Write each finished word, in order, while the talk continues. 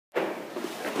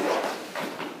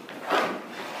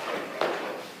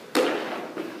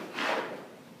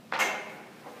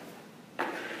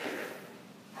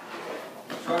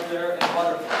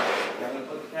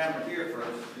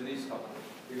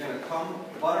You're going to come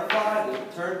butterfly,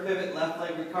 with turn pivot, left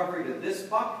leg recovery to this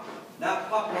puck. That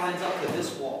puck lines up to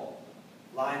this wall.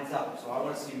 Lines up. So I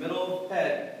want to see middle,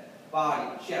 head,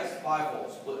 body, chest, 5-hole.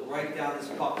 Split right down this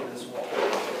puck to this wall.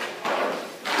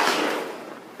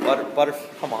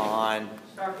 Come on.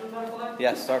 Start from the butterfly?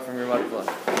 Yes, start from your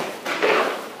butterfly.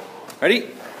 Ready?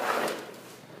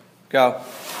 Go.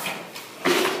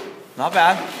 Not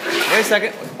bad. Wait a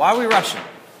second. Why are we rushing?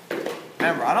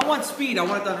 Remember, I don't want speed. I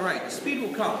want it done right. The speed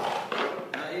will come.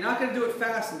 You're not going to do it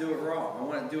fast and do it wrong. I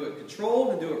want to do it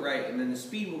controlled and do it right. And then the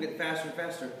speed will get faster and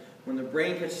faster when the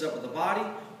brain catches up with the body,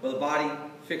 or the body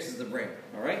fixes the brain.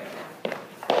 All right?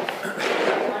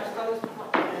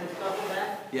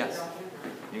 Yes.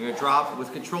 You're going to drop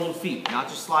with controlled feet, not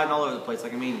just sliding all over the place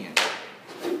like a maniac.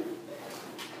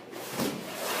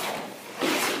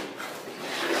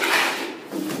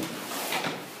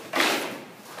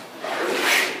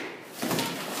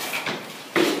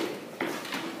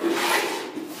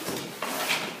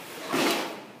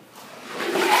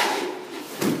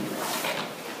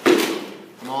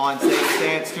 Come on, same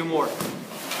stance, 2 more.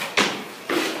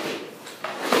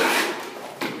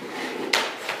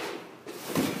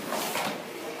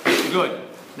 Good.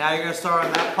 Now you're going to start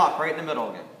on that puck right in the middle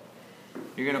again.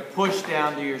 You're going to push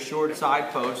down to your short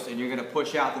side post, and you're going to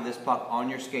push out to this puck on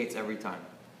your skates every time.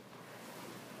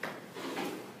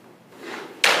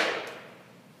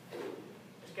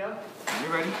 Let's go.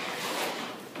 You ready?